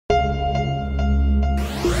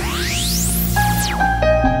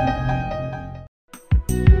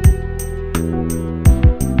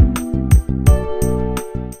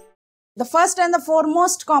first and the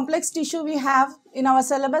foremost complex tissue we have in our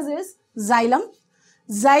syllabus is xylem.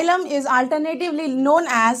 Xylem is alternatively known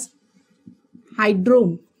as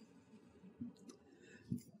hydrome.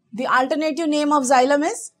 The alternative name of xylem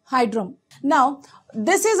is hydrome. Now,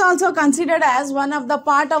 this is also considered as one of the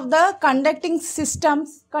part of the conducting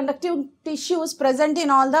systems, conductive tissues present in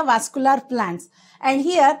all the vascular plants. And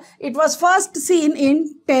here it was first seen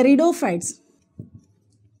in pteridophytes.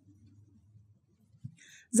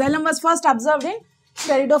 Xylem was first observed in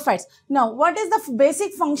pteridophytes. Now, what is the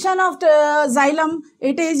basic function of the xylem?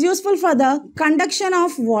 It is useful for the conduction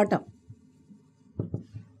of water.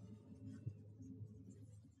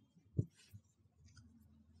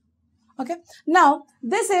 Okay. Now,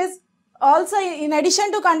 this is also, in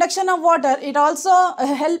addition to conduction of water, it also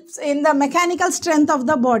helps in the mechanical strength of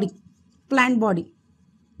the body, plant body.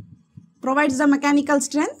 Provides the mechanical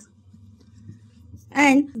strength.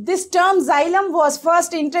 And this term xylem was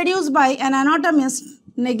first introduced by an anatomist,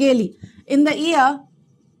 Nageli, in the year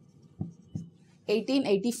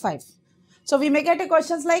 1885. So, we may get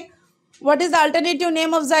questions like, what is the alternative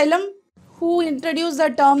name of xylem? Who introduced the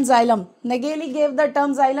term xylem? Nageli gave the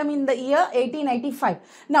term xylem in the year 1885.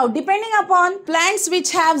 Now, depending upon plants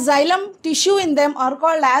which have xylem tissue in them are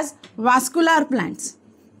called as vascular plants.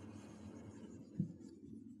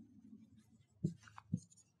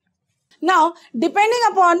 Now, depending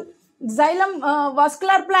upon xylem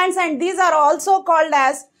vascular plants, and these are also called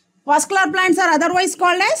as, vascular plants are otherwise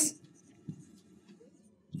called as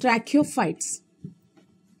tracheophytes.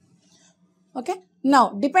 Okay. Now,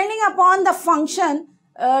 depending upon the function,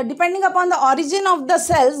 depending upon the origin of the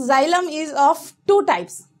cells, xylem is of two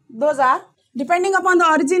types. Those are, depending upon the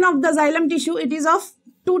origin of the xylem tissue, it is of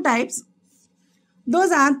two types.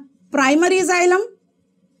 Those are primary xylem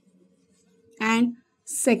and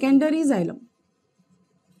secondary xylem.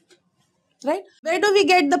 Right? Where do we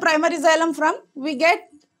get the primary xylem from? We get,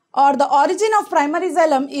 or the origin of primary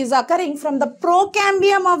xylem is occurring from the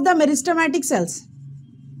procambium of the meristematic cells.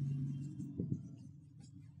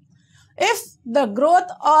 If the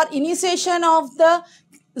growth or initiation of the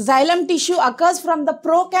xylem tissue occurs from the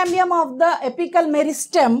procambium of the apical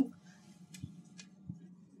meristem,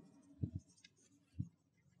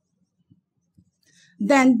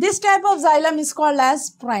 then this type of xylem is called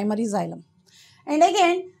as primary xylem. And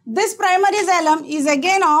again, this primary xylem is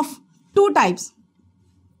again of two types.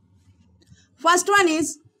 First one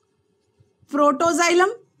is protoxylem.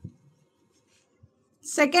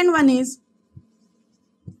 Second one is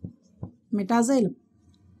metaxylem.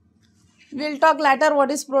 We will talk later what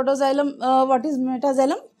is protoxylem, what is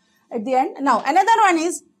metaxylem at the end. Now, another one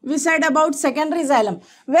is, we said about secondary xylem.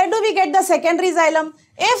 Where do we get the secondary xylem?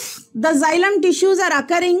 If the xylem tissues are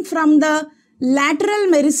occurring from the lateral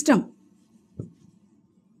meristem.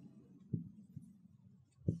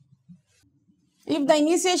 If the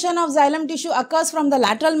initiation of xylem tissue occurs from the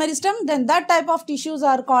lateral meristem, then that type of tissues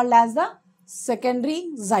are called as the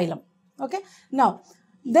secondary xylem. Okay. Now,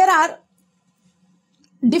 there are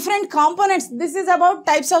different components. This is about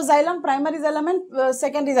types of xylem, primary xylem and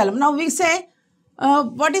secondary xylem. Now, we say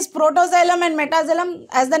what is protoxylem and metaxylem?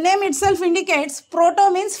 As the name itself indicates,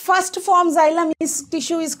 proto means first form xylem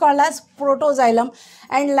tissue is called as protoxylem,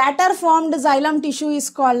 and later formed xylem tissue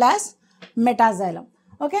is called as metaxylem.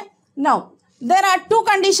 Okay. Now, there are two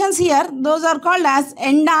conditions here. Those are called as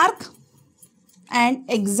endark and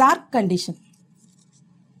exarch condition.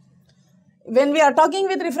 When we are talking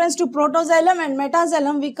with reference to protoxylem and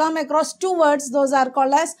metaxylem, we come across two words. Those are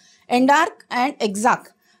called as endark and exarch.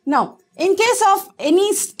 Now, in case of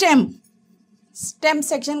any stem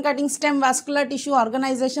section cutting, stem vascular tissue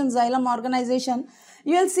organization, xylem organization,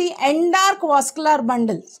 you will see endark vascular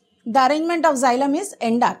bundles. The arrangement of xylem is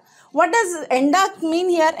endark. What does endark mean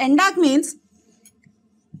here? Endark means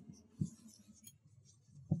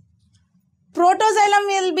protoxylem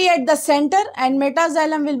will be at the center and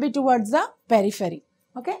metaxylem will be towards the periphery.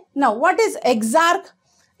 Okay. Now, what is exarch?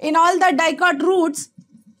 In all the dicot roots,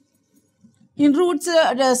 in roots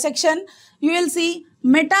section, you will see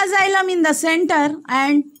metaxylem in the center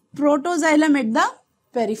and protoxylem at the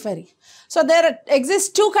periphery. So, there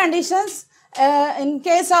exist two conditions in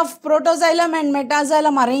case of protoxylem and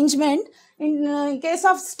metaxylem arrangement. In case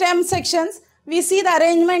of stem sections, we see the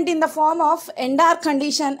arrangement in the form of endark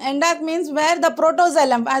condition. Endark means where the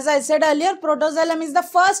protoxylem, as I said earlier, protoxylem is the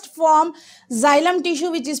first form xylem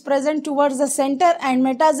tissue which is present towards the center, and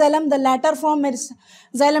metaxylem, the latter form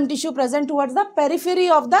xylem tissue present towards the periphery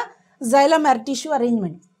of the xylem tissue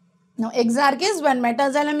arrangement. Now, exarch is when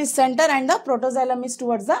metaxylem is center and the protoxylem is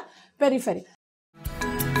towards the periphery.